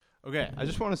Okay, I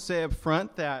just want to say up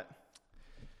front that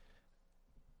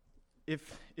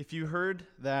if you heard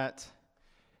that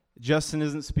Justin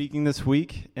isn't speaking this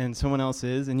week and someone else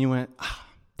is, and you went,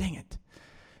 dang it,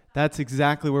 that's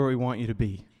exactly where we want you to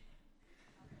be.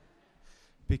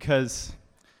 Because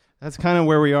that's kind of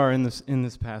where we are in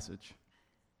this passage.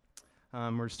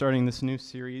 We're starting this new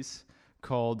series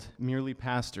called Merely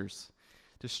Pastors,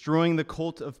 Destroying the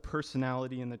Cult of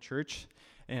Personality in the Church.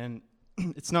 And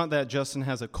it's not that Justin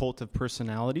has a cult of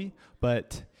personality,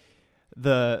 but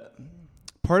the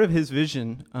part of his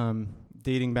vision,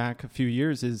 dating back a few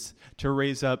years, is to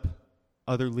raise up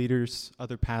other leaders,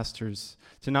 other pastors,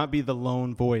 to not be the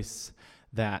lone voice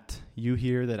that you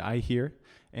hear, that I hear.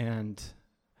 And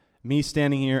me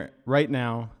standing here right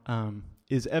now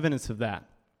is evidence of that.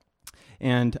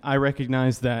 And I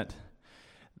recognize that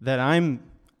I'm,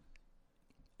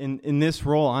 in this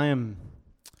role, I am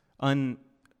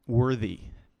unworthy.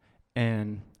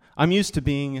 And I'm used to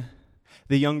being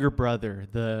the younger brother,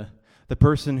 the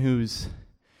person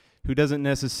who doesn't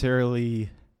necessarily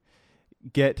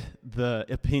get the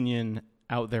opinion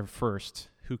out there first,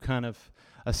 who kind of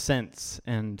assents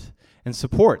and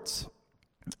supports.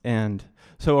 And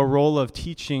so a role of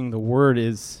teaching the word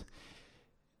is,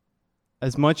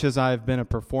 as much as I've been a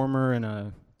performer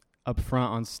and up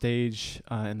front on stage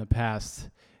in the past,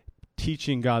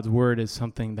 teaching God's word is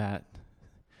something that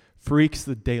freaks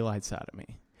the daylights out of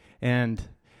me. And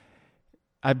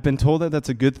I've been told that that's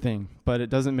a good thing, but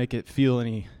it doesn't make it feel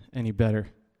any better.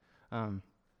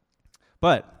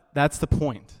 But that's the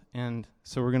point. And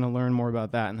so we're going to learn more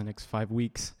about that in the next 5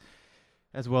 weeks,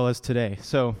 as well as today.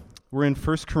 So we're in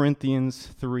 1 Corinthians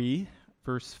 3,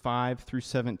 verse 5 through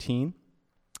 17.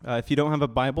 If you don't have a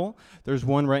Bible, there's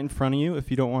one right in front of you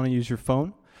if you don't want to use your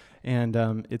phone. And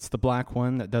it's the black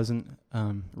one that doesn't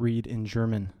read in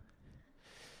German.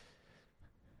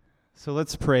 So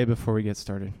let's pray before we get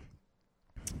started.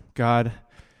 God,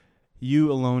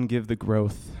 you alone give the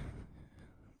growth.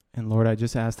 And Lord, I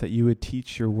just ask that you would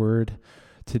teach your word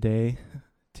today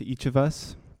to each of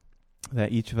us,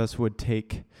 that each of us would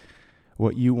take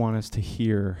what you want us to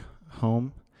hear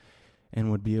home and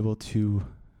would be able to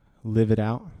live it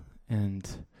out. And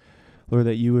Lord,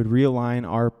 that you would realign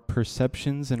our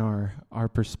perceptions and our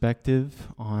perspective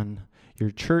on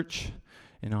your church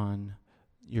and on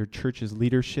your church's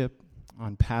leadership,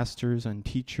 on pastors, on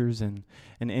teachers, and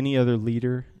any other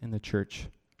leader in the church.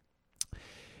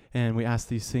 And we ask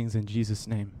these things in Jesus'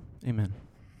 name. Amen.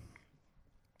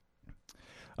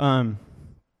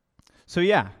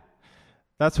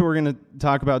 That's what we're going to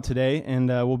talk about today. And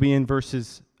we'll be in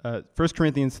verses 1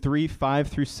 Corinthians 3, 5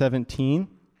 through 17.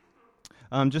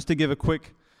 Just to give a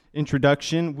quick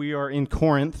introduction, we are in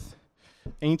Corinth,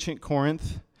 ancient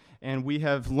Corinth, and we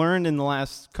have learned in the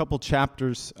last couple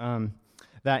chapters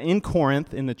that in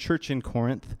Corinth, in the church in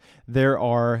Corinth, there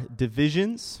are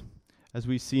divisions. As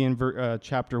we see in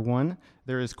chapter 1,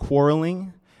 there is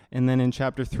quarreling, and then in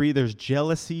chapter 3, there's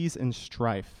jealousies and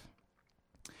strife.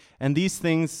 And these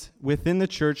things within the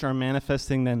church are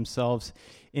manifesting themselves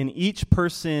in each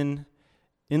person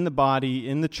in the body,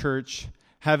 in the church,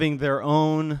 having their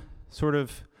own sort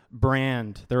of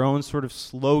brand, their own sort of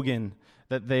slogan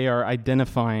that they are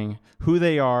identifying who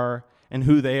they are and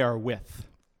who they are with.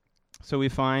 So we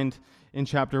find in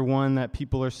chapter 1 that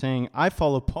people are saying, I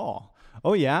follow Paul.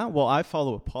 Oh yeah? Well, I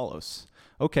follow Apollos.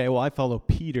 Okay, well, I follow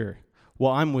Peter.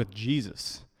 Well, I'm with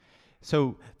Jesus.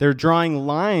 So they're drawing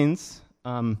lines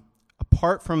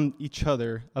apart from each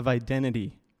other of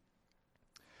identity.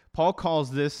 Paul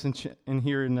calls this, in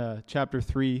here in chapter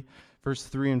 3, verse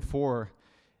 3 and 4,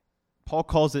 Paul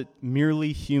calls it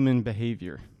merely human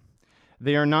behavior.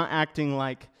 They are not acting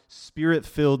like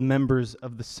spirit-filled members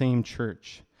of the same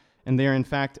church, and they are in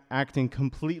fact acting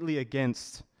completely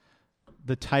against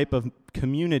the type of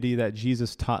community that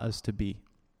Jesus taught us to be.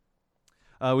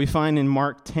 We find in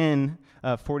Mark 10,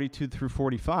 42 through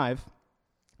 45,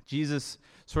 Jesus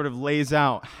sort of lays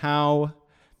out how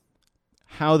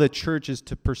the church is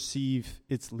to perceive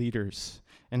its leaders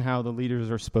and how the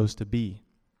leaders are supposed to be.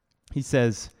 He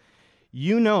says,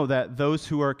 you know that those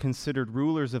who are considered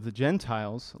rulers of the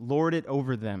Gentiles lord it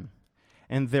over them,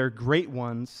 and their great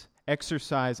ones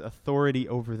exercise authority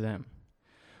over them.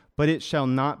 But it shall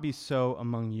not be so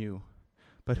among you.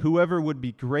 But whoever would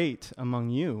be great among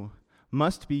you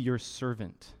must be your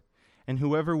servant, and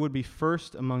whoever would be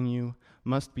first among you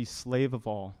must be slave of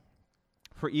all.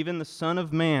 For even the Son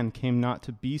of Man came not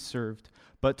to be served,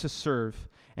 but to serve,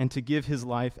 and to give his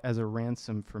life as a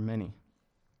ransom for many.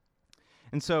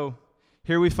 And so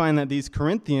here we find that these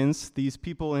Corinthians, these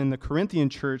people in the Corinthian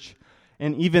church,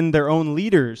 and even their own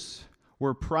leaders,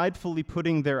 were pridefully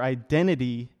putting their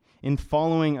identity in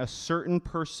following a certain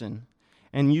person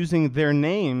and using their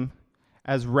name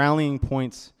as rallying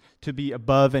points to be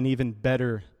above and even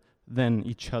better than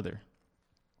each other.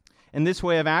 And this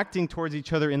way of acting towards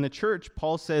each other in the church,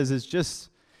 Paul says, it's just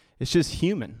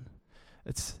human.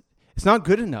 It's not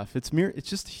good enough. It's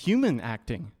just human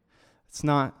acting. That's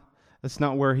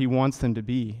not where he wants them to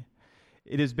be.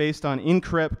 It is based on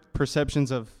incorrect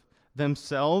perceptions of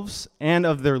themselves and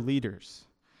of their leaders,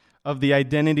 of the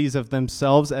identities of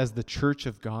themselves as the church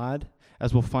of God,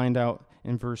 as we'll find out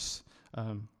in verse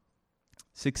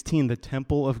 16, the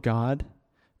temple of God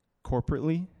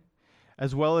corporately,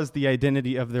 as well as the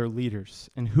identity of their leaders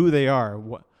and who they are.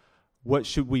 What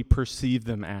should we perceive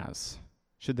them as?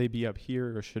 Should they be up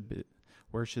here or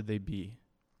where should they be?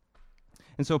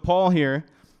 And so Paul here,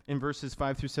 in verses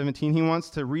 5 through 17, he wants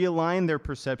to realign their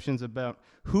perceptions about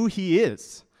who he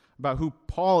is, about who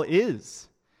Paul is,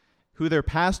 who their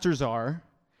pastors are,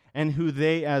 and who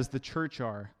they as the church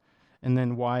are, and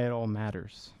then why it all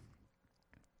matters.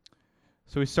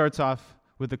 So he starts off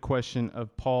with the question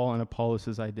of Paul and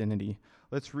Apollos' identity.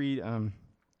 Let's read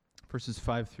verses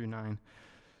 5 through 9.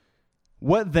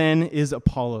 What then is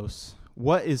Apollos?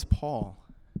 What is Paul?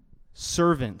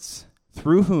 Servants,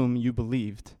 through whom you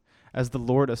believed, as the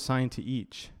Lord assigned to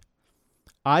each.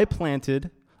 I planted,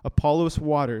 Apollos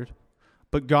watered,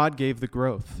 but God gave the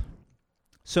growth.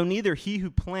 So neither he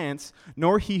who plants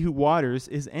nor he who waters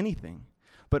is anything,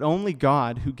 but only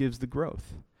God who gives the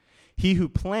growth. He who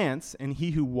plants and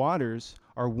he who waters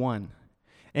are one,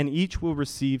 and each will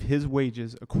receive his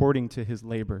wages according to his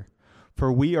labor.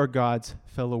 For we are God's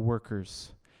fellow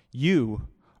workers. You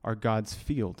are God's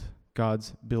field,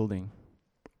 God's building.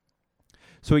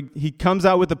 So he comes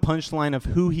out with the punchline of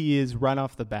who he is right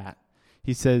off the bat.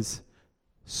 He says,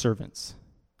 servants.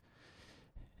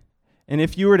 And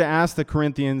if you were to ask the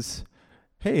Corinthians,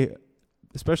 hey,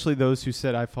 especially those who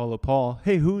said, I follow Paul,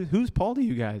 hey, who's Paul to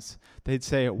you guys? They'd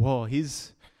say, well,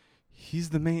 he's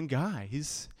the main guy.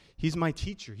 He's my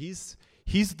teacher. He's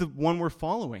the one we're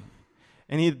following.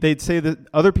 And they'd say that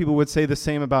other people would say the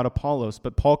same about Apollos,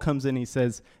 but Paul comes in and he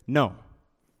says, no,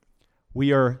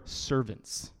 we are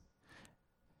servants.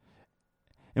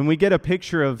 And we get a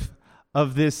picture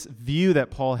of this view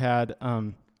that Paul had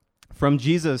from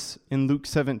Jesus in Luke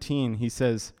 17. He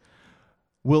says,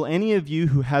 will any of you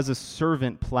who has a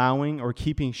servant plowing or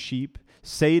keeping sheep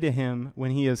say to him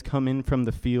when he has come in from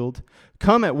the field,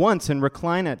 come at once and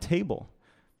recline at table?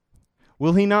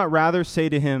 Will he not rather say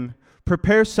to him,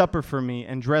 prepare supper for me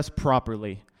and dress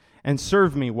properly, and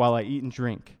serve me while I eat and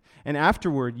drink, and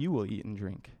afterward you will eat and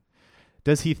drink?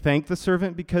 Does he thank the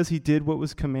servant because he did what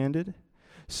was commanded?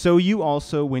 So you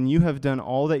also, when you have done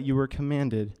all that you were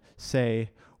commanded,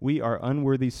 say, we are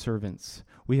unworthy servants.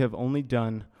 We have only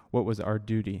done what was our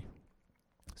duty.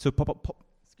 So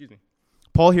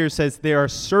Paul here says they are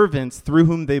servants through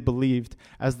whom they believed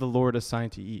as the Lord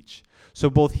assigned to each. So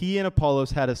both he and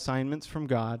Apollos had assignments from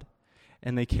God,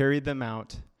 and they carried them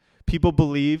out. People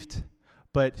believed,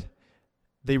 but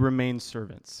they remained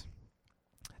servants.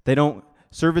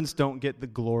 Servants don't get the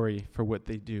glory for what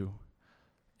they do.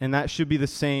 And that should be the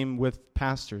same with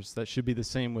pastors. That should be the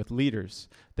same with leaders.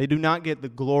 They do not get the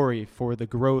glory for the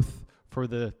growth, for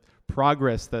the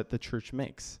progress that the church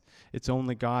makes. It's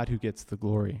only God who gets the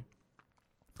glory.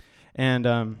 And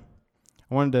I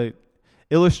wanted to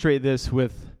illustrate this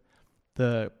with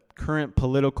the current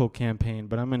political campaign,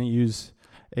 but I'm going to use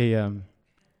a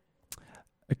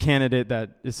candidate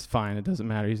that is fine. It doesn't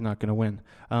matter. He's not going to win.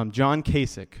 John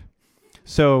Kasich.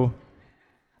 So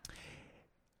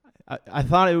I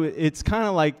thought it's kind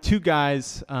of like two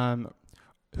guys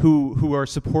who are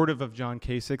supportive of John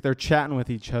Kasich. They're chatting with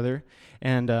each other,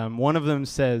 and one of them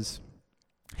says,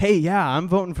 hey, yeah, I'm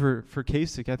voting for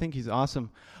Kasich. I think he's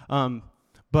awesome.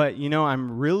 But,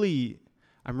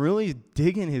 I'm really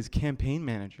digging his campaign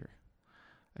manager.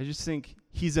 I just think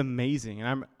he's amazing,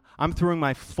 and I'm throwing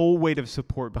my full weight of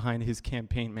support behind his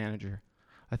campaign manager.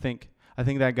 I think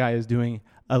that guy is doing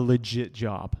a legit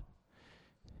job.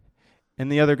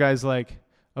 And the other guy's like,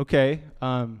 okay,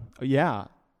 yeah,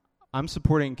 I'm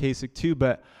supporting Kasich too,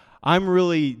 but I'm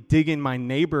really digging my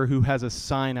neighbor who has a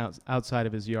sign outside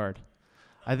of his yard.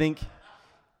 I think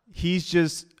he's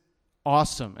just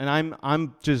awesome, and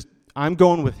I'm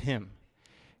going with him.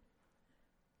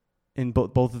 And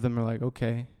both of them are like,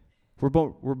 okay, we're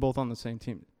both on the same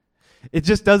team. It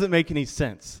just doesn't make any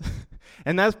sense.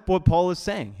 And that's what Paul is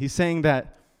saying. He's saying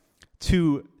that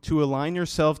to align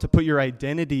yourself, to put your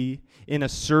identity in a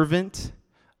servant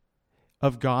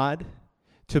of God,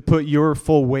 to put your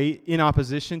full weight in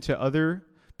opposition to other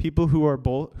people who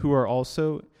are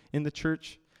also in the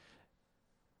church,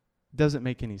 doesn't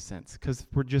make any sense because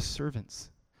we're just servants.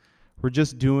 We're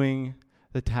just doing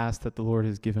the task that the Lord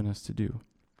has given us to do.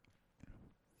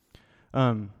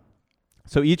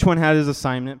 So each one had his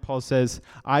assignment. Paul says,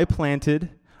 I planted,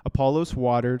 Apollos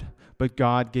watered, but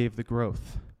God gave the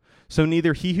growth. So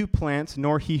neither he who plants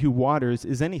nor he who waters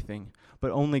is anything,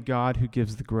 but only God who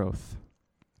gives the growth.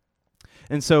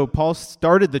 And so Paul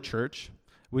started the church.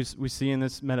 We see in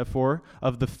this metaphor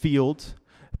of the field.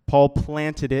 Paul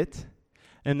planted it,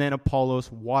 and then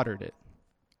Apollos watered it.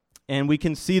 And we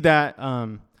can see that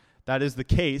that is the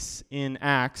case in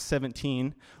Acts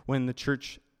 17 when the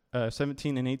church,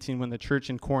 17 and 18, when the church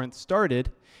in Corinth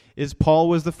started, is Paul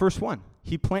was the first one.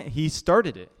 He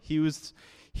started it.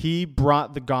 He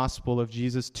brought the gospel of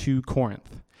Jesus to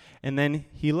Corinth, and then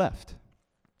he left.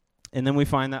 And then we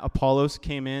find that Apollos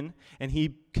came in, and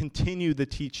he continued the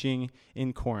teaching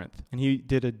in Corinth, and he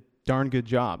did a darn good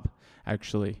job,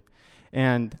 actually.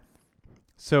 And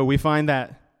so we find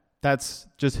that that's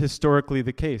just historically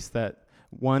the case, that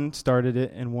one started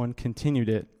it and one continued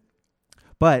it.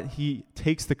 But he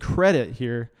takes the credit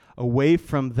here away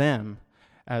from them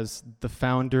as the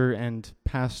founder and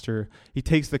pastor. He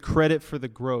takes the credit for the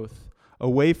growth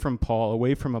away from Paul,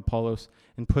 away from Apollos,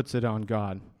 and puts it on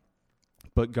God.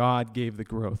 But God gave the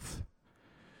growth.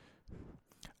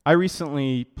 I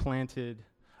recently planted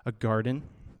a garden.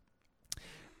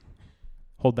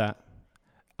 Hold that.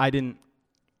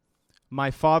 My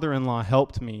father-in-law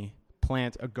helped me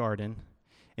plant a garden,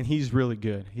 and he's really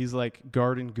good. He's like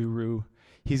garden guru.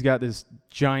 He's got this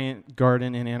giant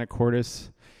garden in Anacortes.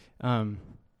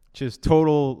 Just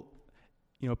total,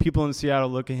 people in Seattle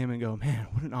look at him and go, man,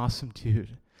 what an awesome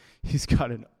dude. He's got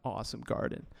an awesome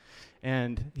garden.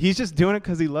 And he's just doing it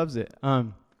because he loves it.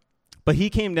 But he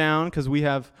came down because we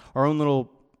have our own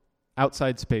little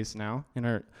outside space now in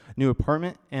our new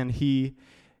apartment, and he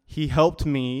helped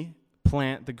me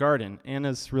plant the garden.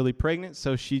 Anna's really pregnant,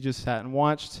 so she just sat and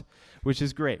watched, which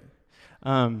is great.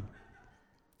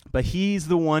 But he's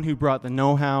the one who brought the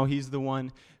know-how. He's the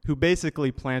one who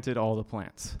basically planted all the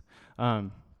plants.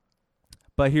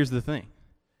 But here's the thing.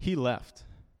 He left.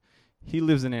 He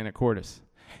lives in Anacortes.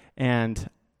 And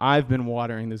I've been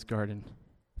watering this garden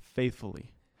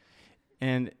faithfully.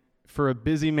 And for a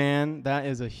busy man, that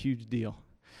is a huge deal.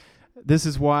 This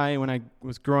is why when I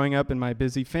was growing up in my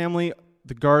busy family,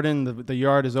 the garden, the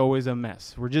yard is always a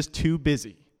mess. We're just too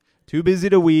busy. Too busy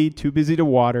to weed, too busy to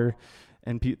water,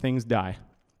 and things die.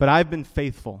 But I've been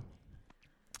faithful.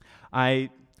 I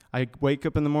wake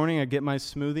up in the morning, I get my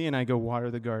smoothie, and I go water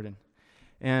the garden.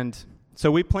 And so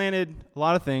we planted a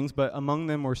lot of things, but among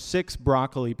them were 6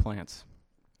 broccoli plants,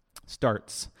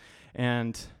 starts.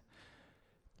 And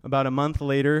about a month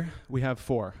later, we have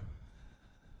 4.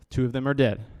 2 of them are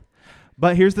dead.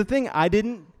 But here's the thing. I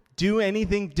didn't do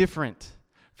anything different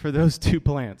for those 2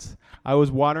 plants. I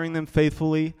was watering them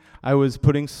faithfully. I was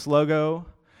putting Sluggo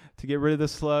to get rid of the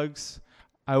slugs.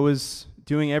 I was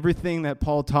doing everything that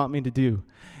Paul taught me to do,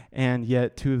 and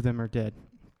yet 2 of them are dead.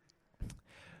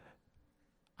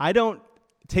 I don't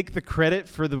take the credit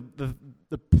for the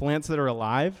plants that are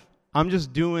alive. I'm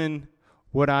just doing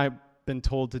what I've been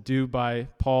told to do by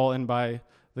Paul and by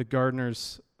the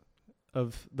gardeners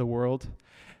of the world,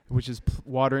 which is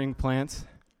watering plants.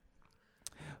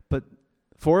 But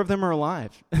 4 of them are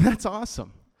alive, and that's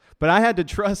awesome. But I had to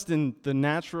trust in the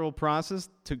natural process,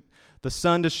 to the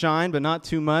sun to shine, but not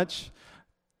too much.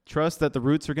 Trust that the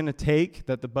roots are going to take,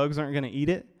 that the bugs aren't going to eat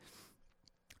it.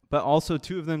 But also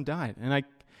 2 of them died,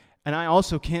 and I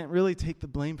also can't really take the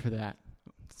blame for that,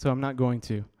 so I'm not going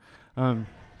to.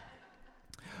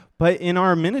 But in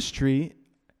our ministry,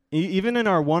 even in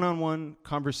our one-on-one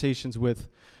conversations with,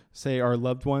 say, our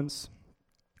loved ones,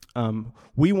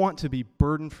 we want to be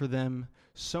burdened for them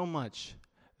so much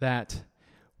that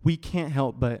we can't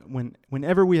help but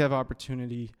whenever we have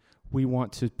opportunity, we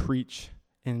want to preach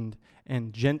and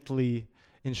gently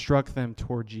instruct them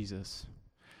toward Jesus.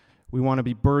 We want to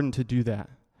be burdened to do that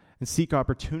and seek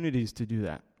opportunities to do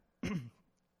that.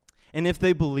 And if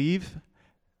they believe,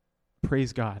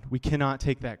 praise God. We cannot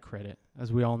take that credit,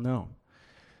 as we all know.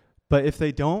 But if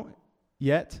they don't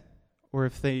yet, or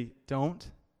if they don't,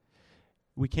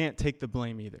 we can't take the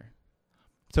blame either.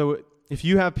 So if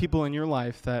you have people in your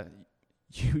life that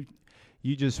you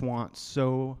just want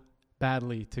so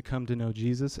badly to come to know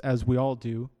Jesus, as we all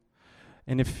do,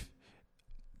 and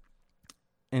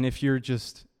if you're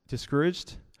just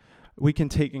discouraged, we can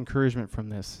take encouragement from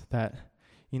this, that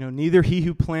neither he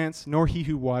who plants nor he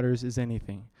who waters is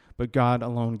anything, but God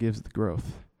alone gives the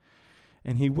growth.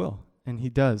 And he will, and he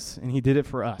does, and he did it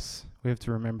for us. We have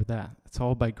to remember that. It's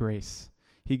all by grace.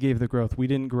 He gave the growth. We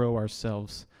didn't grow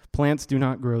ourselves. Plants do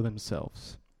not grow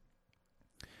themselves.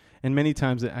 And many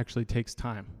times it actually takes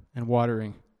time and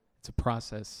watering It's a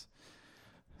process.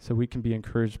 So we can be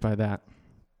encouraged by that.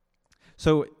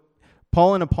 So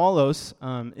Paul and Apollos,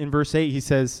 in verse 8, he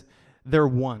says, they're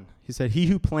one. He said, he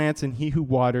who plants and he who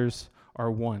waters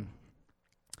are one.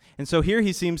 And so here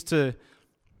he seems to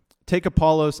take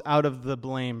Apollos out of the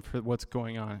blame for what's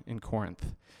going on in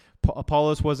Corinth.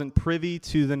 Apollos wasn't privy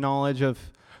to the knowledge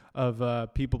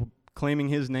of people claiming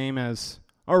his name as,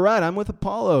 all right, I'm with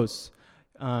Apollos.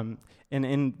 And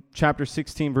in chapter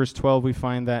 16, verse 12, we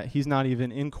find that he's not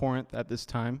even in Corinth at this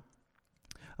time.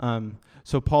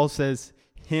 So Paul says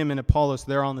him and Apollos,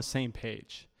 they're on the same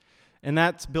page. And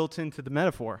that's built into the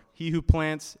metaphor. He who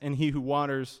plants and he who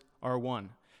waters are one.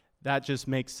 That just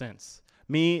makes sense.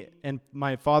 Me and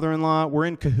my father-in-law, we're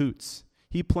in cahoots.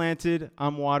 He planted,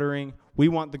 I'm watering. We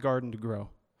want the garden to grow,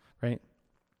 right?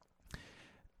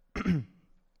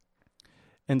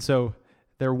 And so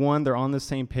they're one, they're on the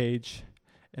same page.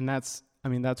 And that's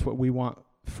what we want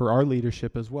for our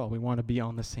leadership as well. We want to be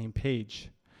on the same page.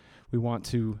 We want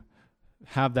to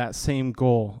have that same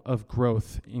goal of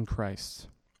growth in Christ.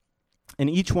 And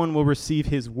each one will receive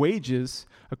his wages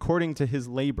according to his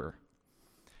labor.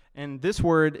 And this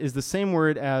word is the same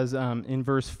word as in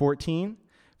verse 14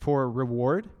 for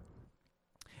reward.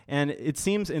 And it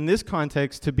seems in this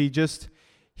context to be just,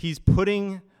 he's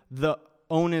putting the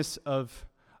onus of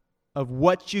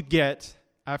what you get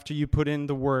after you put in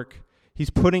the work, he's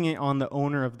putting it on the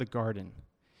owner of the garden.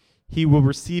 He will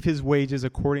receive his wages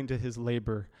according to his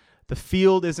labor. The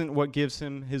field isn't what gives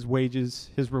him his wages,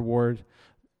 his reward.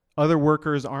 Other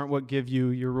workers aren't what give you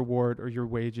your reward or your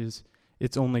wages.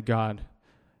 It's only God.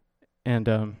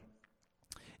 And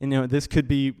this could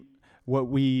be what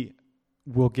we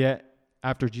will get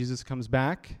after Jesus comes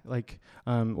back, like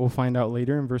we'll find out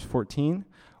later in verse 14.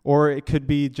 Or it could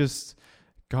be just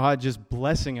God just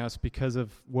blessing us because of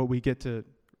what we get to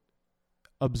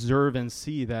observe and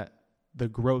see, that the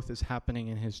growth is happening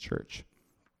in his church.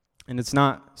 And it's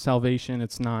not salvation,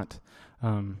 it's not,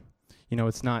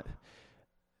 it's not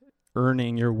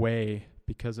earning your way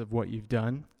because of what you've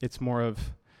done. It's more of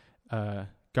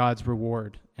God's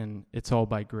reward, and it's all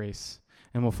by grace.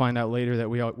 And we'll find out later that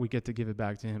we get to give it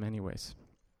back to him anyways.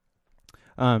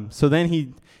 So then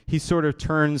he sort of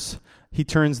turns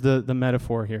the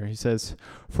metaphor here. He says,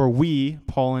 "For we,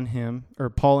 Paul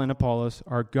and Apollos,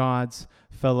 are God's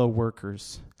fellow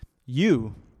workers.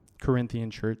 You,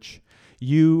 Corinthian church,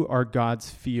 you are God's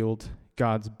field,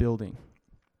 God's building."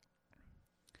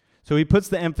 So he puts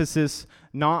the emphasis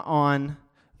not on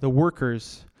the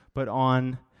workers, but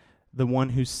on the one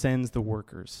who sends the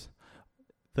workers.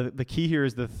 The key here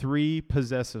is the three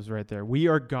possessives right there. We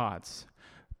are God's.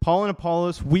 Paul and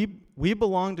Apollos, we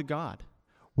belong to God.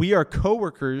 We are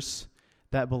co-workers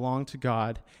that belong to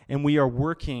God, and we are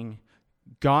working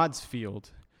God's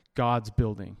field, God's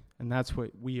building. And that's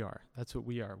what we are. That's what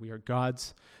we are. We are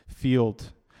God's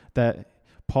field that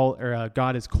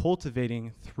God is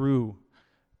cultivating through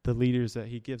the leaders that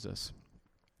he gives us.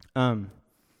 I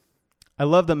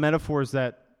love the metaphors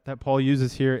that Paul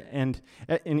uses here, and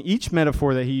in each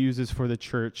metaphor that he uses for the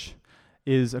church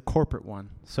is a corporate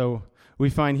one. So we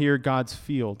find here God's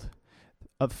field.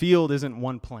 A field isn't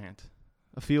one plant.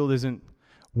 A field isn't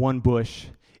one bush.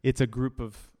 It's a group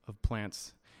of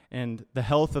plants. And the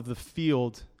health of the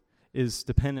field is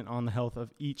dependent on the health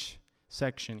of each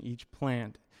section, each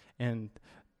plant, and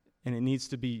it needs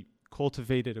to be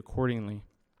cultivated accordingly.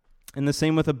 And the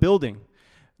same with a building.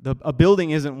 A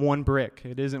building isn't one brick.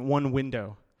 It isn't one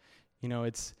window.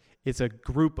 It's a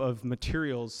group of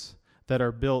materials that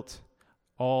are built,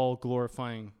 all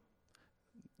glorifying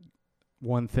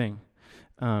one thing.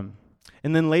 And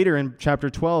then later in chapter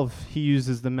 12, he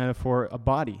uses the metaphor a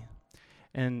body.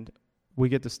 And we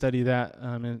get to study that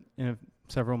in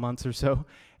several months or so.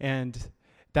 And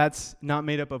that's not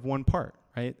made up of one part,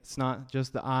 right? It's not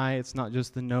just the eye. It's not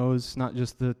just the nose. It's not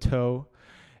just the toe.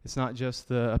 It's not just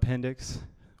the appendix.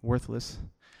 Worthless.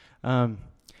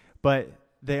 But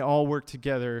they all work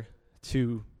together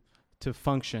to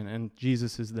function, and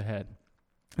Jesus is the head.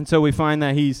 And so we find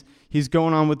that he's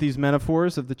going on with these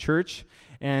metaphors of the church,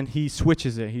 and he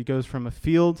switches it. He goes from a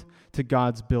field to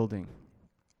God's building.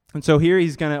 And so here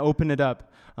he's going to open it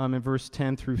up in verse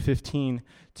 10 through 15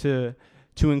 to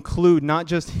include not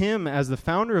just him as the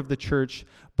founder of the church,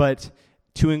 but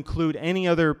to include any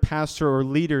other pastor or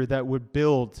leader that would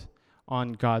build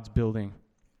on God's building.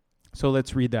 So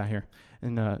let's read that here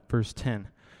in verse 10.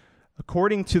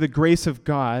 "According to the grace of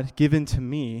God given to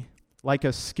me, like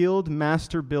a skilled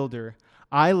master builder,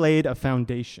 I laid a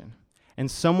foundation,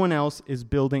 and someone else is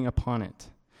building upon it.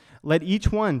 Let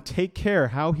each one take care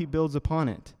how he builds upon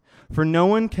it. For no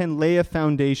one can lay a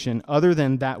foundation other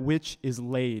than that which is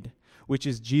laid, which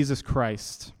is Jesus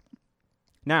Christ.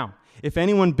 Now, if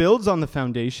anyone builds on the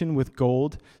foundation with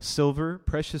gold, silver,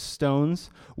 precious stones,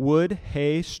 wood,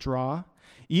 hay, straw,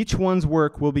 each one's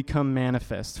work will become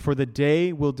manifest, for the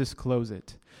day will disclose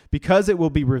it, because it will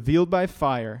be revealed by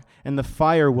fire, and the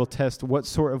fire will test what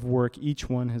sort of work each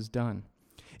one has done.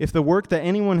 If the work that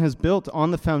anyone has built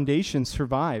on the foundation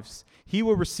survives, he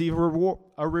will receive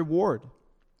a reward.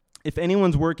 If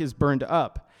anyone's work is burned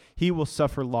up, he will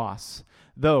suffer loss,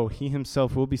 though he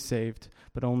himself will be saved,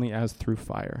 but only as through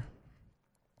fire.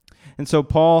 And so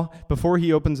Paul, before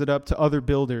he opens it up to other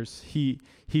builders, he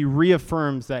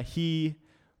reaffirms that he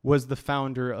was the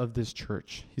founder of this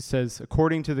church. He says,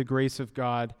 according to the grace of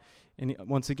God, and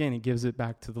once again, he gives it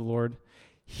back to the Lord,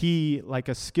 he, like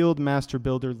a skilled master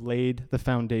builder, laid the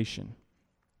foundation.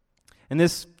 And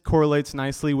this correlates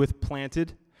nicely with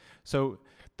planted. So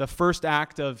the first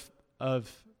act of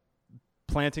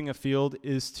planting a field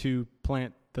is to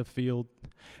plant the field.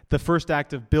 The first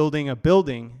act of building a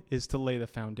building is to lay the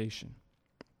foundation.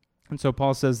 And so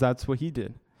Paul says that's what he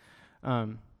did.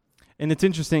 And it's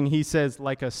interesting, he says,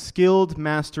 like a skilled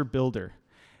master builder.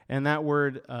 And that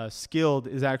word skilled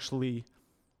is actually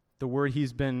the word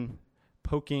he's been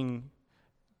poking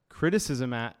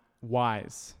criticism at,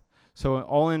 wise. So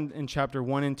all in chapter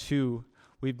 1 and 2,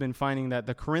 we've been finding that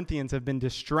the Corinthians have been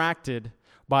distracted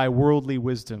by worldly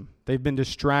wisdom. They've been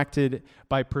distracted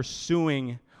by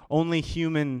pursuing only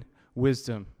human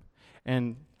wisdom.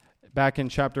 And back in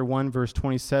chapter 1, verse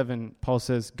 27, Paul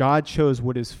says, God chose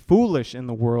what is foolish in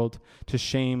the world to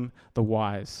shame the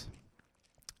wise.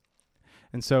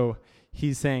 And so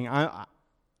he's saying,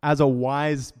 as a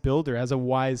wise builder, as a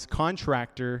wise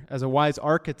contractor, as a wise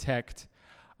architect,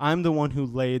 I'm the one who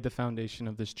laid the foundation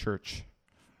of this church.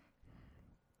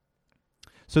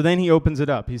 So then he opens it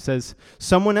up. He says,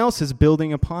 someone else is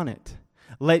building upon it.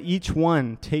 Let each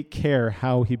one take care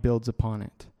how he builds upon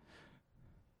it.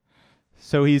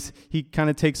 So he kind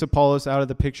of takes Apollos out of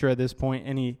the picture at this point,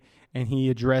 and he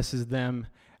addresses them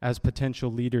as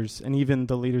potential leaders, and even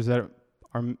the leaders that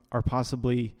are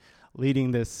possibly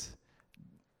leading this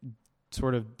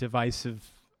sort of divisive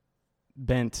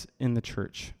bent in the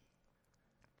church.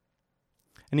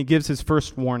 And he gives his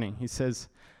first warning. He says,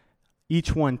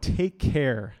 each one take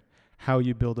care how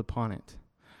you build upon it.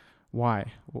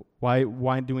 Why?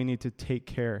 Why do we need to take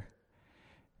care?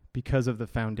 Because of the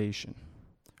foundation.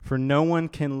 For no one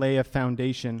can lay a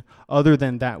foundation other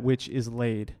than that which is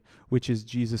laid, which is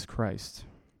Jesus Christ.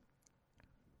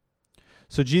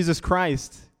 So Jesus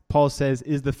Christ, Paul says,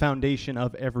 is the foundation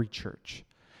of every church.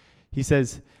 He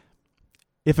says,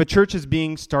 if a church is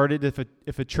being started,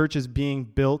 if a church is being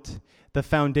built, the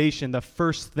foundation, the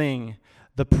first thing,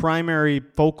 the primary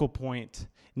focal point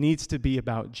needs to be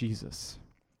about Jesus.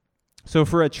 So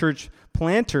for a church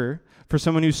planter, for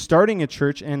someone who's starting a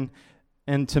church, and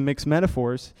to mix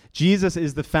metaphors, Jesus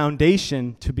is the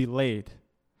foundation to be laid.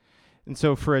 And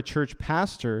so for a church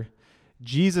pastor,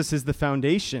 Jesus is the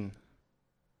foundation.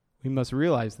 We must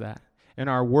realize that. And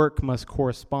our work must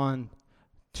correspond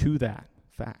to that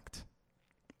fact.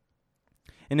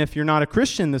 And if you're not a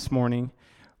Christian this morning,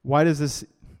 why does this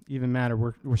even matter?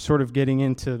 We're sort of getting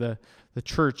into the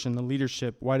church and the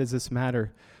leadership. Why does this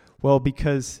matter? Well,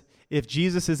 because if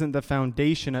Jesus isn't the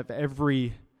foundation of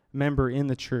every member in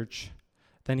the church,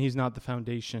 then he's not the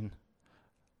foundation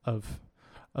of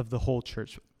the whole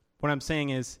church. What I'm saying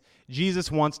is,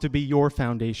 Jesus wants to be your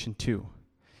foundation too.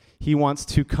 He wants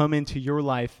to come into your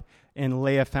life and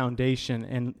lay a foundation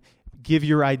and give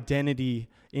your identity,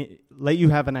 let you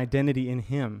have an identity in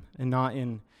him and not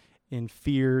in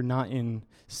fear, not in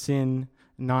sin,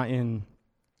 not in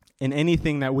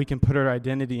anything that we can put our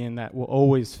identity in that will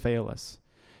always fail us.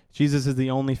 Jesus is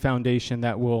the only foundation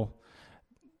that will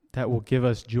give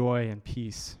us joy and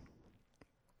peace.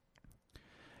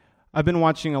 I've been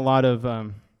watching a lot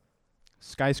of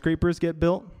skyscrapers get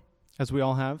built, as we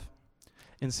all have,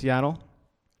 in Seattle.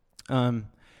 And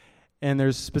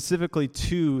there's specifically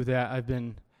two that I've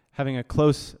been having a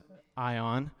close eye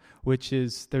on, which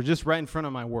is they're just right in front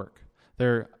of my work.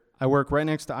 I work right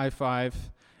next to I-5,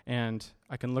 and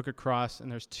I can look across,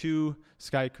 and there's two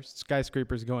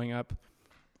skyscrapers going up.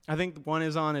 I think one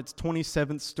is on its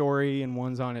 27th story and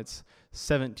one's on its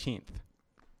 17th.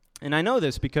 And I know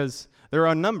this because there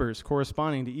are numbers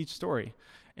corresponding to each story.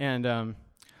 And I'm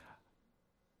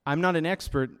not an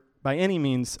expert by any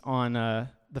means on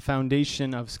the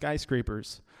foundation of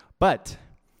skyscrapers, but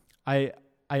I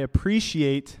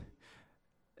appreciate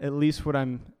at least what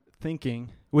I'm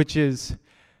thinking, which is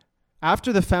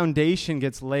after the foundation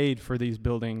gets laid for these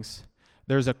buildings,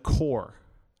 there's a core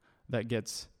that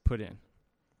gets put in.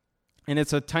 And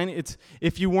it's a tiny,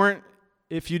 if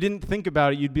you didn't think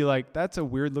about it, you'd be like, that's a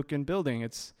weird looking building.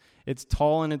 It's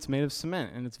tall and it's made of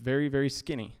cement and it's very, very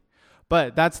skinny.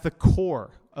 But that's the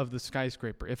core of the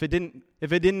skyscraper. If it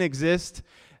didn't exist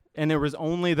and there was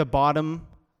only the bottom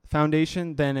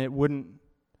foundation, then it wouldn't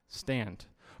stand.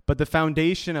 But the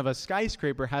foundation of a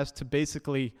skyscraper has to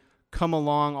basically come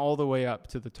along all the way up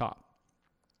to the top.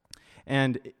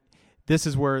 And this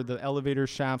is where the elevator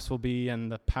shafts will be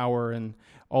and the power and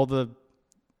all the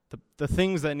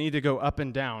things that need to go up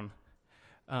and down.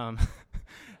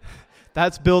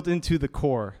 That's built into the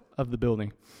core of the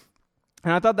building.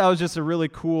 And I thought that was just a really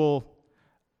cool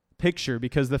picture,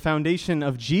 because the foundation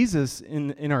of Jesus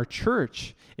in our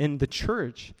church, in the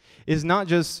church, is not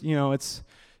just, it's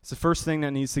the first thing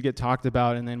that needs to get talked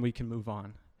about and then we can move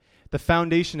on. The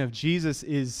foundation of Jesus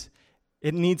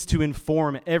it needs to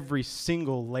inform every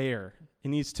single layer. It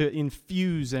needs to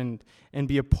infuse and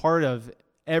be a part of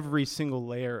every single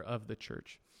layer of the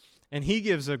church. And he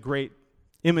gives a great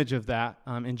image of that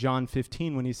in John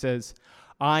 15 when he says,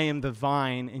 I am the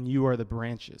vine and you are the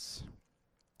branches.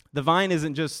 The vine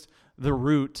isn't just the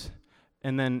root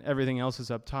and then everything else is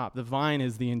up top. The vine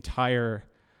is the entire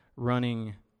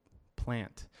running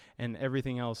plant, and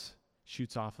everything else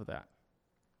shoots off of that.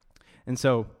 And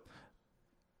so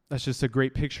that's just a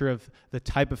great picture of the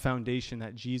type of foundation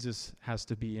that Jesus has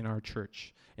to be in our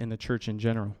church, in the church in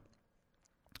general.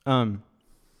 I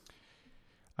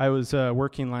was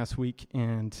working last week,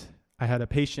 and I had a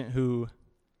patient who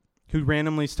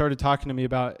randomly started talking to me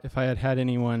about if I had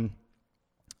anyone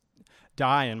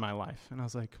die in my life. And I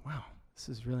was like, wow, this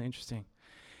is really interesting.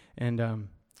 And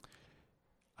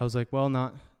I was like, well,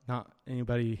 not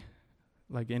anybody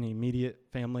like any immediate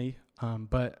family,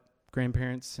 but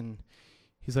grandparents. And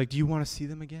he's like, do you want to see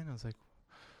them again? I was like,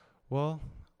 well,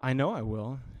 I know I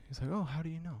will. He's like, oh, how do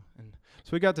you know? And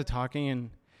so we got to talking,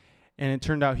 and it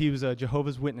turned out he was a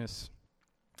Jehovah's Witness.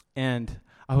 And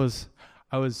I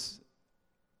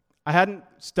hadn't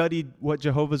studied what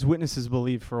Jehovah's Witnesses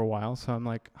believe for a while, so I'm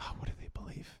like, oh, what do they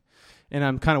believe? And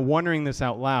I'm kind of wondering this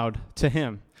out loud to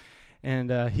him.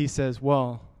 And he says,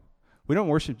 well, we don't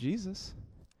worship Jesus.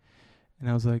 And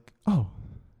I was like, oh,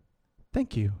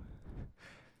 thank you.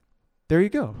 There you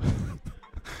go.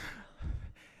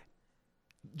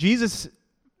 Jesus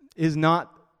is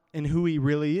not, and who he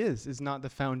really is not the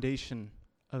foundation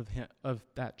of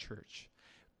that church.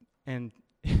 And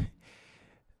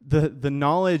the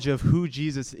knowledge of who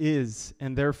Jesus is,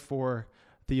 and therefore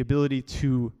the ability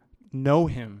to know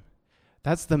him,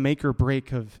 that's the make or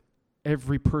break of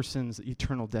every person's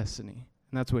eternal destiny.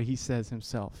 And that's what he says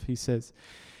himself. He says,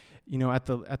 at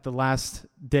the last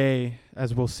day,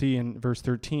 as we'll see in verse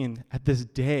 13, at this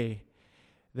day,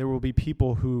 there will be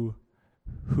people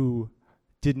who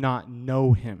did not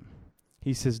know him.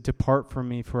 He says, depart from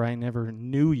me, for I never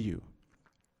knew you.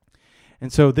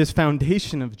 And so this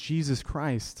foundation of Jesus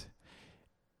Christ,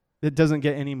 it doesn't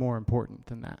get any more important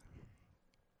than that.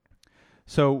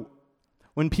 So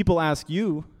when people ask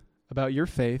you about your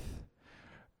faith,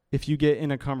 if you get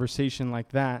in a conversation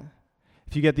like that,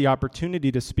 if you get the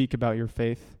opportunity to speak about your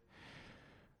faith,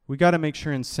 we got to make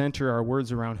sure and center our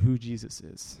words around who Jesus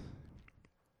is.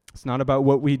 It's not about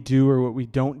what we do or what we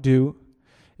don't do.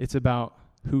 It's about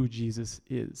who Jesus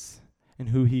is and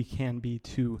who he can be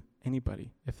to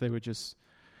anybody if they would just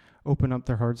open up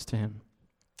their hearts to him.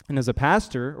 And as a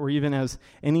pastor, or even as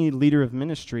any leader of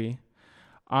ministry,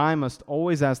 I must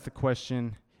always ask the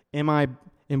question,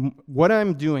 what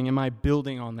I'm doing, am I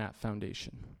building on that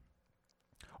foundation?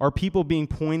 Are people being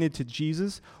pointed to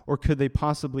Jesus, or could they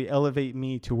possibly elevate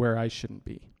me to where I shouldn't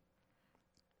be?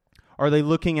 Are they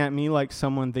looking at me like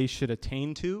someone they should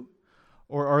attain to?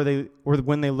 Or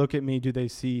when they look at me, do they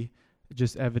see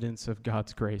just evidence of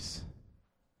God's grace?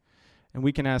 And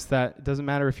we can ask that. It doesn't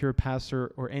matter if you're a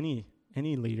pastor or any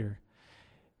leader.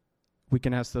 We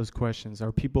can ask those questions.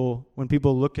 When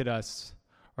people look at us,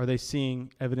 are they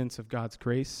seeing evidence of God's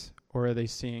grace, or are they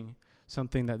seeing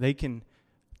something that they can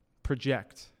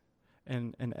project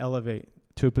and elevate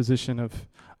to a position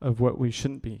of what we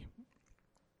shouldn't be?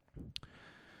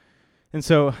 And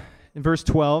so in verse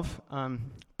 12,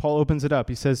 Paul opens it up.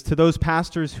 He says, to those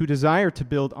pastors who desire to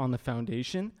build on the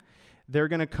foundation, they're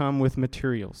going to come with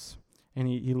materials. And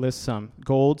he lists some: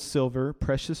 gold, silver,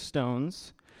 precious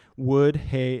stones, wood,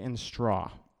 hay, and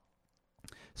straw.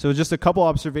 So just a couple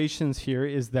observations here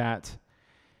is that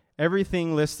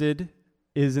everything listed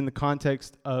is in the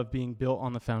context of being built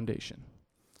on the foundation.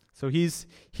 So he's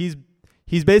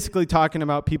basically talking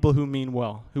about people who mean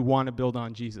well, who want to build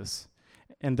on Jesus.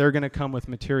 And they're going to come with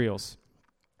materials.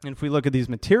 And if we look at these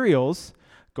materials,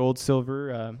 gold, silver,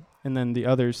 and then the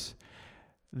others,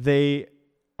 they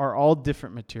are all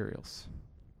different materials,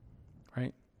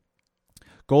 right?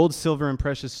 Gold, silver, and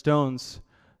precious stones,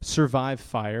 survive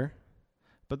fire,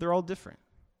 but they're all different,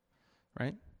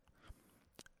 right?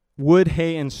 Wood,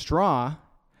 hay, and straw,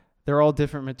 they're all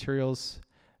different materials,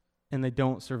 and they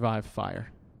don't survive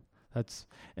fire.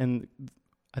 And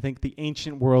I think the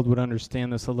ancient world would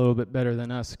understand this a little bit better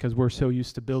than us because we're so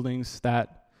used to buildings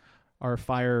that are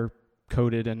fire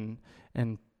coated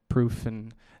and proof,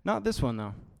 and not this one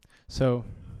though. So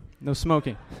no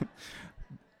smoking.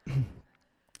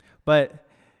 But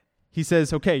he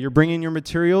says, okay, you're bringing your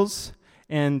materials,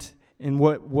 and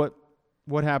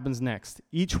what happens next?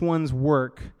 Each one's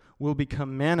work will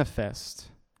become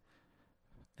manifest,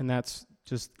 and that's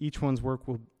just each one's work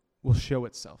will show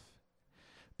itself,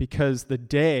 because the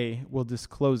day will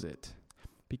disclose it,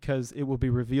 because it will be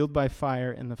revealed by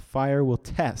fire, and the fire will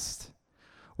test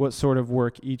what sort of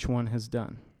work each one has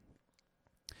done.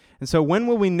 And so when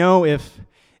will we know if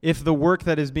the work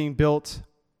that is being built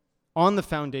on the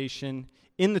foundation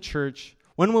in the church,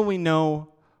 when will we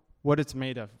know what it's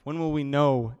made of? When will we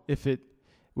know if it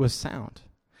was sound?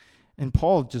 And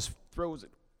Paul just throws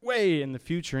it way in the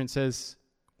future and says,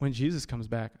 when Jesus comes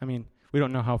back. I mean, we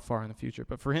don't know how far in the future,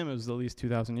 but for him it was at least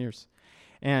 2,000 years.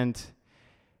 And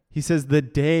he says the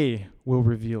day will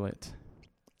reveal it.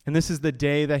 And this is the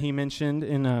day that he mentioned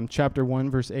in chapter 1,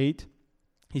 verse 8.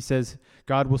 He says,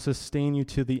 God will sustain you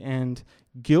to the end,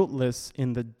 guiltless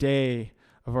in the day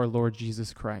of our Lord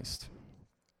Jesus Christ.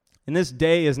 And this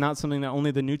day is not something that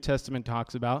only the New Testament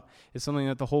talks about. It's something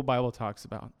that the whole Bible talks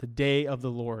about. The day of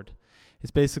the Lord.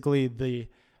 It's basically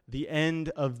the end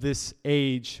of this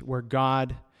age where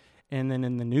God, and then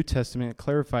in the New Testament it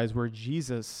clarifies where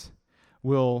Jesus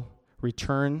will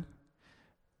return,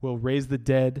 will raise the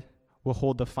dead, will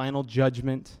hold the final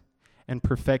judgment, and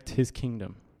perfect his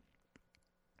kingdom.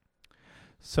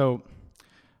 So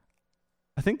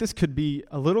I think this could be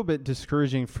a little bit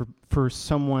discouraging for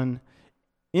someone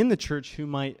in the church who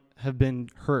might have been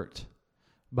hurt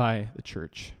by the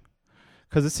church,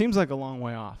 because it seems like a long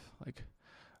way off. Like,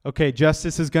 okay,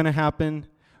 justice is going to happen,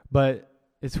 but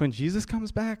it's when Jesus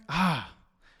comes back. And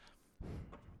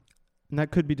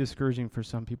that could be discouraging for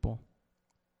some people.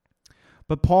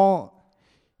 But Paul,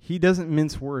 he doesn't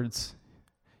mince words.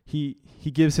 He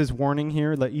gives his warning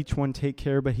here, let each one take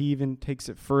care, but he even takes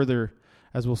it further,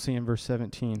 as we'll see in verse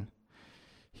 17.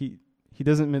 He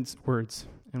doesn't mince words,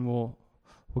 and we'll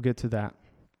get to that.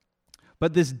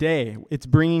 But this day, it's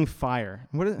bringing fire.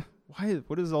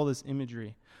 What is all this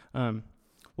imagery?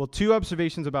 Well, two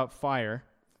observations about fire.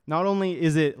 Not only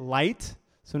is it light,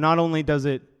 so not only does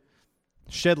it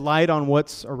shed light on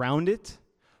what's around it,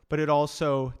 but it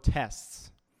also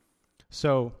tests.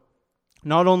 So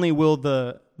not only will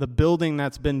the building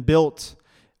that's been built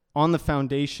on the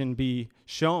foundation be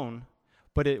shown,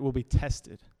 but it will be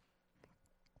tested.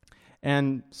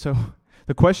 And so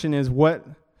the question is, what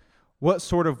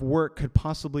sort of work could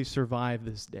possibly survive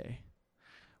this day?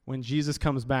 When Jesus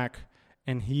comes back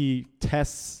and he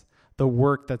tests the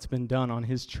work that's been done on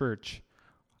his church,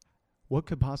 what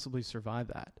could possibly survive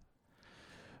that?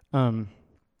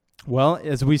 Well,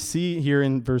 as we see here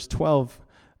in verse 12,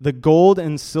 the gold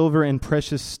and silver and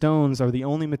precious stones are the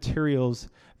only materials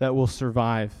that will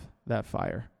survive that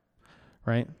fire,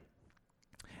 right?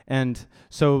 And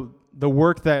so the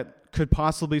work that could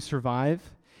possibly survive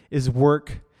is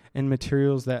work and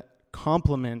materials that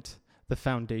complement the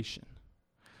foundation.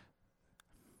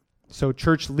 So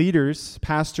church leaders,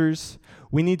 pastors,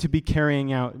 we need to be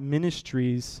carrying out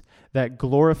ministries that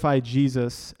glorify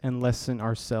Jesus and lessen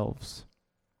ourselves.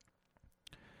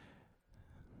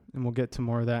 And we'll get to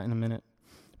more of that in a minute.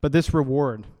 But this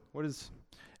reward, what is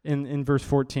in verse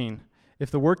 14?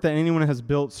 If the work that anyone has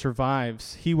built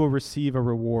survives, he will receive a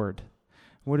reward.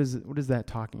 What is that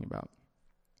talking about?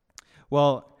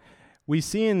 Well, we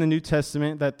see in the New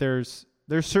Testament that there's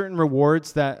certain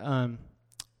rewards that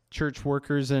church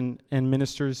workers and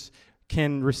ministers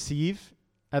can receive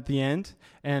at the end.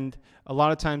 And a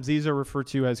lot of times these are referred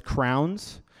to as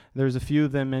crowns. There's a few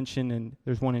of them mentioned, and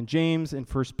there's one in James, in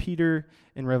 1 Peter,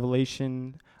 in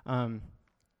Revelation.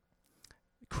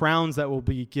 Crowns that will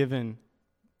be given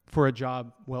for a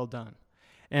job well done.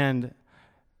 And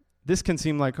this can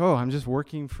seem like, oh, I'm just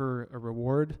working for a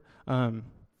reward.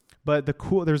 But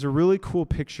there's a really cool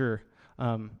picture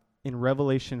in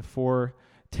Revelation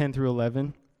 4:10 through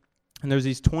 11. And there's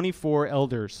these 24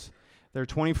 elders. There are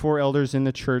 24 elders in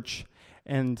the church,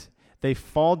 and they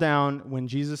fall down when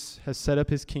Jesus has set up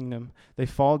his kingdom. They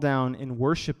fall down in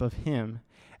worship of him,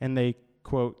 and they,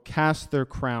 quote, cast their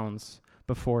crowns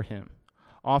before him,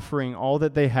 offering all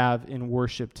that they have in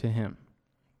worship to him.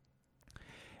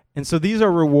 And so these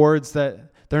are rewards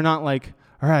that they're not like,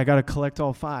 all right, I got to collect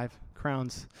all 5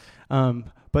 crowns.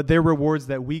 But they're rewards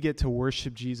that we get to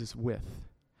worship Jesus with.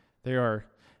 They are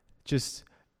just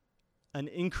an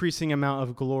increasing amount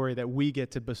of glory that we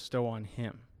get to bestow on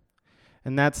him.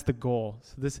 And that's the goal.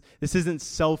 So this isn't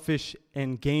selfish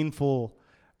and gainful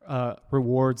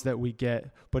rewards that we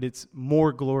get, but it's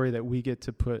more glory that we get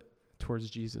to put towards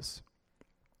Jesus.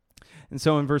 And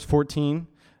so in verse 14,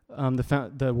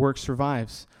 the work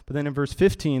survives. But then in verse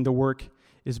 15, the work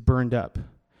is burned up,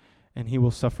 and he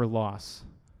will suffer loss.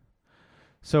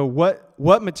 So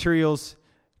what materials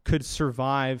could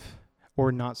survive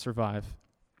or not survive?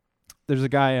 There's a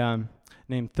guy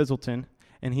named Thistleton,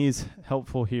 and he's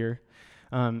helpful here.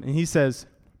 And he says,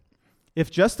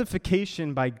 if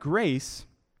justification by grace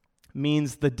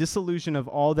means the dissolution of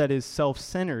all that is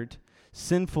self-centered,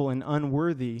 sinful, and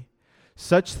unworthy,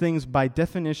 such things by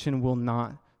definition will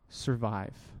not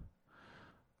survive.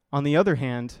 On the other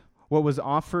hand, what was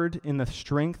offered in the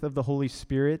strength of the Holy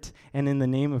Spirit and in the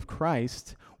name of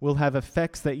Christ will have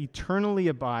effects that eternally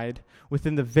abide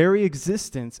within the very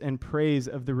existence and praise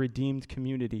of the redeemed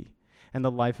community and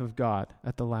the life of God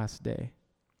at the last day.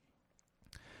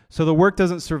 So the work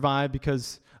doesn't survive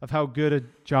because of how good a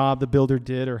job the builder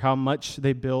did or how much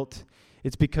they built.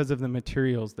 It's because of the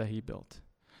materials that he built.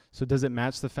 So does it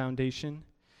match the foundation?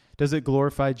 Does it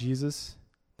glorify Jesus?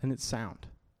 Then it's sound.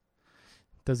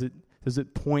 Does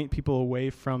it point people away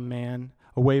from man,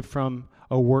 away from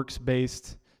a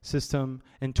works-based system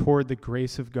and toward the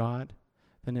grace of God?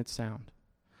 Then it's sound.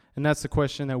 And that's the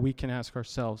question that we can ask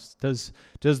ourselves. Does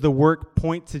the work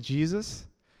point to Jesus?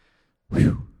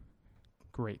 Whew.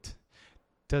 Great.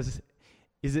 Is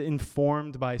it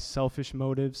informed by selfish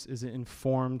motives? Is it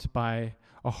informed by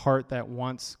a heart that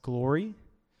wants glory?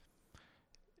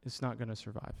 It's not going to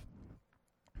survive.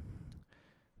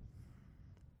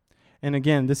 And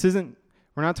again,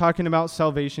 we're not talking about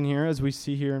salvation here, as we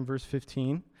see here in verse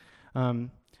 15.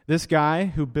 This guy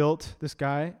who built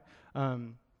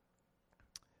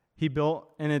he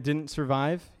built and it didn't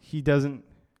survive.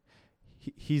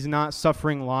 He's not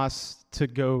suffering loss to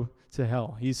go to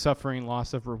hell. He's suffering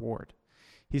loss of reward.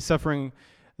 He's suffering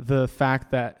the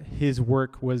fact that his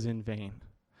work was in vain,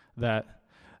 that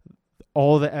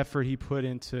all the effort he put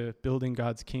into building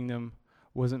God's kingdom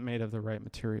wasn't made of the right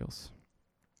materials.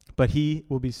 But he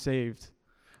will be saved,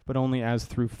 but only as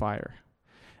through fire.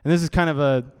 And this is kind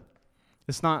of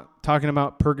it's not talking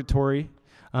about purgatory.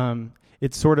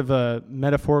 It's sort of a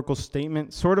metaphorical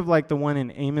statement, sort of like the one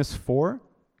in Amos 4,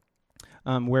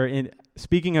 where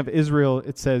speaking of Israel,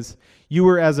 it says, "You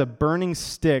were as a burning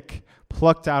stick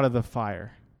plucked out of the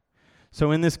fire."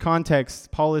 So in this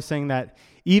context, Paul is saying that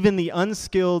even the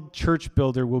unskilled church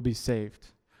builder will be saved,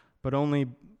 but only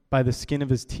by the skin of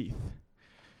his teeth.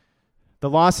 The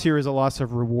loss here is a loss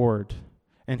of reward,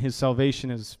 and his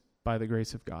salvation is by the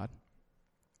grace of God.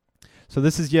 So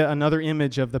this is yet another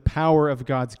image of the power of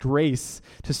God's grace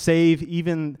to save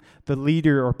even the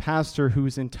leader or pastor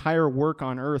whose entire work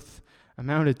on earth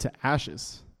amounted to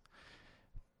ashes.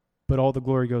 But all the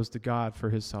glory goes to God for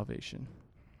his salvation.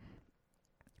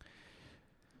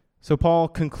 So Paul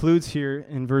concludes here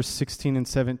in verse 16 and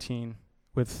 17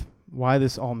 with why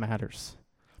this all matters.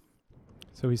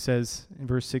 So he says in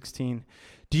verse 16,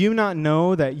 "Do you not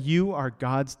know that you are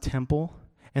God's temple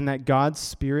and that God's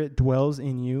Spirit dwells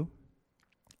in you?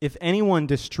 If anyone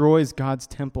destroys God's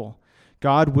temple,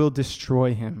 God will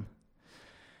destroy him.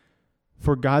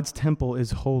 For God's temple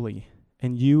is holy,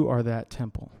 and you are that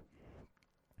temple."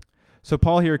 So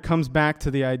Paul here comes back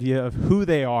to the idea of who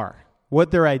they are, what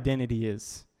their identity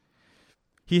is.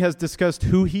 He has discussed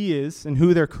who he is and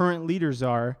who their current leaders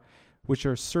are, which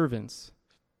are servants.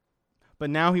 But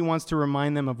now he wants to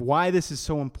remind them of why this is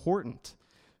so important.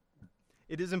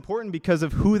 It is important because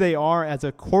of who they are as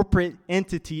a corporate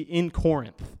entity in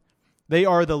Corinth. They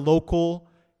are the local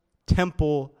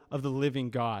temple of the living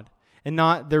God, and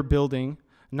not their building,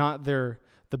 not the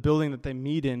building that they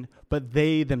meet in, but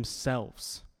they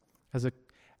themselves, as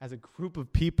a group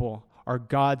of people, are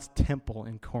God's temple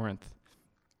in Corinth,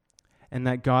 and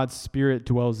that God's Spirit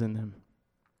dwells in them.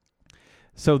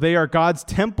 So they are God's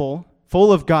temple,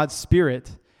 full of God's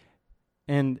Spirit,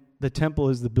 and the temple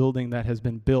is the building that has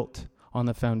been built on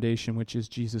the foundation, which is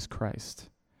Jesus Christ.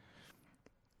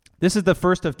 This is the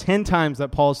first of 10 times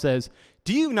that Paul says,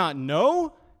 "Do you not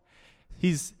know?"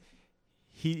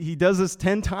 He does this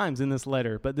 10 times in this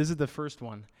letter, but this is the first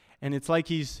one. And it's like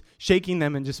he's shaking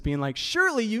them and just being like,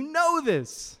 surely you know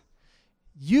this.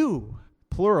 You,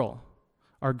 plural,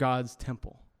 are God's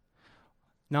temple.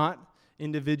 Not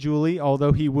individually,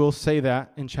 although he will say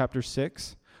that in chapter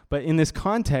 6. But in this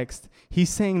context, he's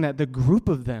saying that the group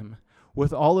of them,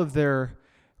 with all of their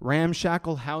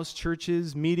ramshackle house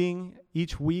churches meeting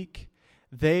each week,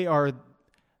 they are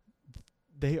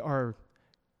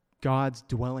God's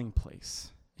dwelling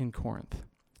place in Corinth.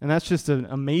 And that's just an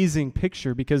amazing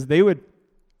picture because they would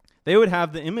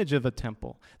have the image of a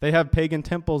temple. They have pagan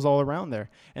temples all around there.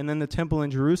 And then the temple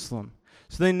in Jerusalem.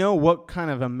 So they know what kind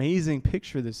of amazing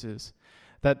picture this is,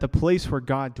 that the place where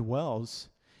God dwells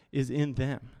is in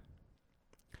them.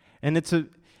 And it's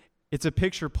a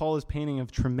picture Paul is painting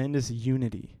of tremendous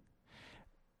unity.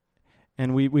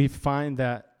 And we find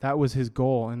that was his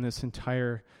goal in this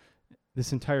entire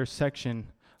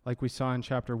section, like we saw in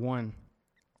chapter 1.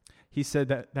 He said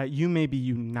that you may be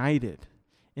united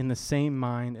in the same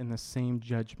mind and the same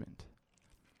judgment.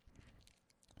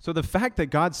 So the fact that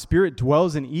God's Spirit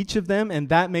dwells in each of them and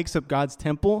that makes up God's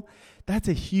temple, that's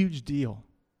a huge deal.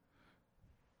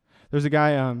 There's a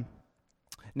guy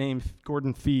named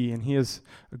Gordon Fee, and he has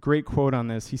a great quote on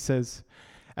this. He says,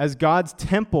 "As God's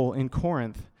temple in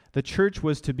Corinth, the church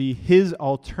was to be his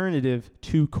alternative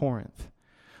to Corinth,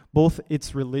 both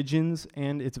its religions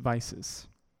and its vices.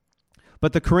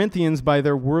 But the Corinthians, by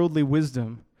their worldly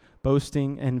wisdom,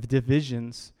 boasting, and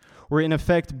divisions, were in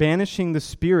effect banishing the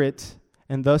Spirit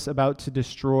and thus about to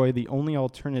destroy the only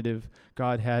alternative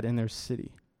God had in their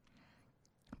city.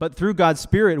 But through God's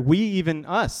Spirit, we, even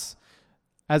us,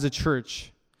 as a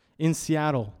church in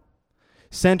Seattle,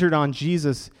 centered on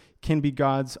Jesus, can be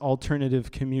God's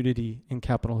alternative community in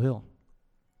Capitol Hill.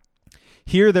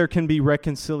 Here there can be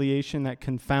reconciliation that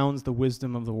confounds the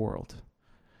wisdom of the world.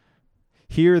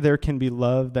 Here there can be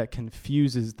love that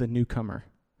confuses the newcomer.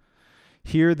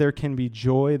 Here there can be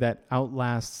joy that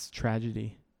outlasts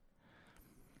tragedy.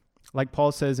 Like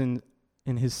Paul says in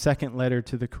his second letter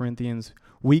to the Corinthians,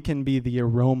 we can be the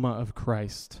aroma of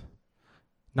Christ,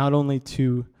 not only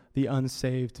to the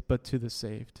unsaved, but to the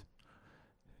saved.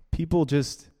 People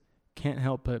just can't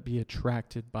help but be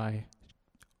attracted by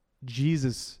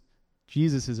Jesus'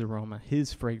 aroma,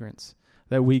 his fragrance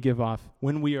that we give off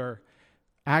when we are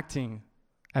acting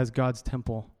as God's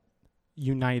temple,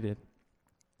 united.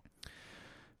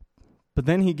 But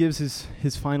then he gives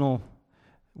his final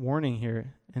warning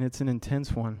here, and it's an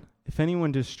intense one. If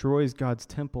anyone destroys God's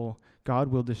temple, God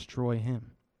will destroy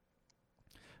him.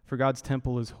 For God's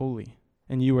temple is holy,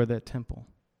 and you are that temple.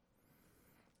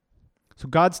 So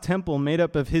God's temple, made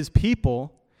up of his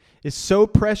people, is so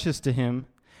precious to him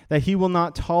that he will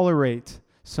not tolerate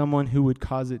someone who would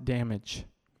cause it damage.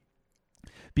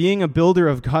 Being a builder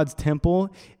of God's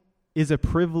temple is a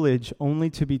privilege only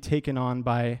to be taken on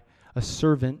by a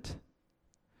servant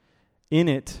in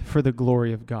it for the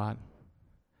glory of God.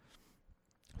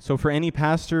 So for any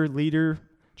pastor, leader,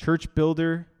 church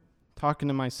builder, talking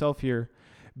to myself here,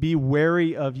 be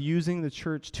wary of using the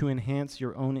church to enhance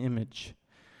your own image.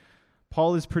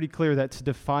 Paul is pretty clear that to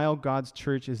defile God's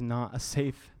church is not a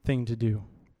safe thing to do.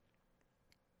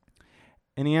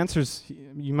 And he answers,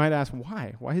 you might ask,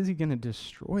 why? Why is he going to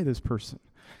destroy this person?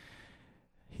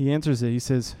 He answers it. He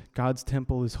says, God's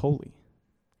temple is holy,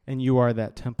 and you are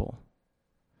that temple.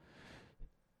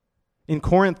 In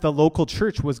Corinth, the local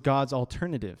church was God's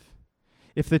alternative.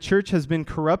 If the church has been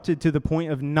corrupted to the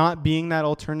point of not being that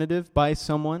alternative by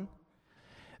someone,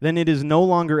 then it is no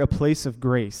longer a place of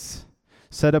grace,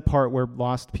 set apart where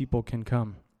lost people can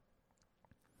come.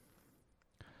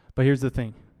 But here's the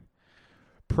thing.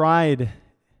 Pride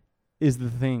is the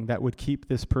thing that would keep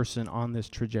this person on this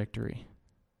trajectory.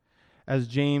 As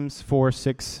James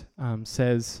 4:6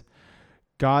 says,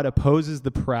 God opposes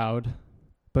the proud,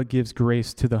 but gives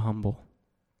grace to the humble.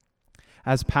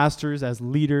 As pastors, as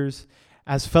leaders,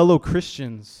 as fellow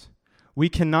Christians, we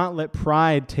cannot let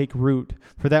pride take root,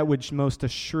 for that would most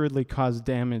assuredly cause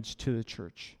damage to the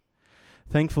church.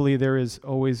 Thankfully, there is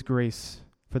always grace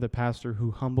for the pastor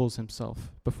who humbles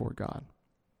himself before God.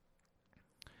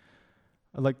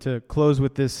 I'd like to close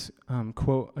with this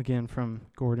quote again from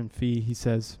Gordon Fee. He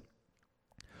says,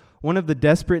 "One of the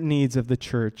desperate needs of the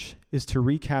church is to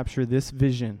recapture this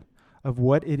vision of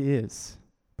what it is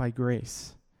by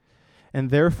grace, and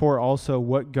therefore also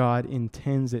what God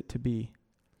intends it to be.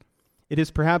 It is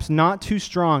perhaps not too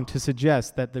strong to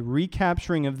suggest that the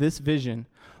recapturing of this vision,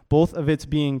 both of its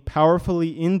being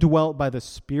powerfully indwelt by the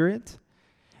Spirit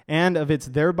and of its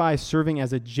thereby serving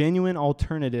as a genuine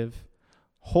alternative,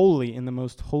 holy in the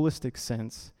most holistic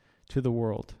sense, to the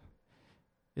world,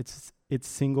 its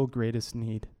single greatest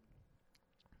need."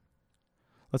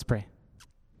 Let's pray.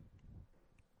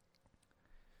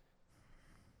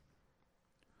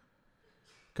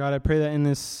 God, I pray that in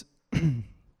this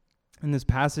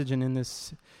passage and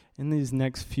in these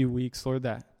next few weeks, Lord,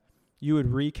 that you would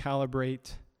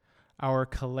recalibrate our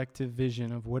collective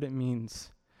vision of what it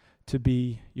means to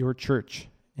be your church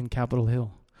in Capitol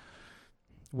Hill,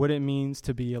 what it means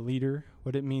to be a leader,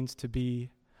 what it means to be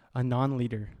a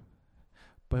non-leader.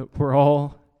 But we're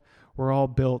all we're all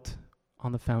built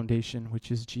on the foundation,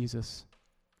 which is Jesus.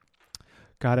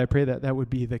 God, I pray that that would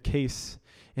be the case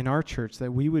in our church,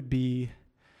 that we would be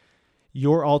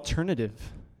your alternative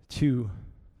to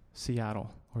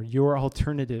Seattle, or your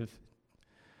alternative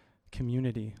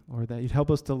community, or that you'd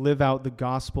help us to live out the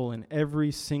gospel in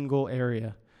every single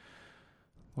area.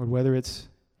 Lord, whether it's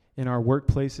in our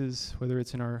workplaces, whether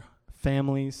it's in our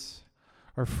families,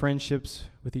 our friendships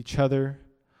with each other,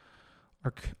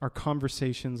 our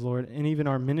conversations, Lord, and even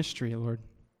our ministry, Lord,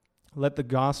 let the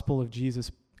gospel of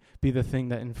Jesus be the thing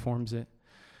that informs it.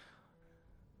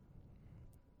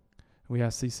 We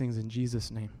ask these things in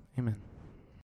Jesus' name. Amen.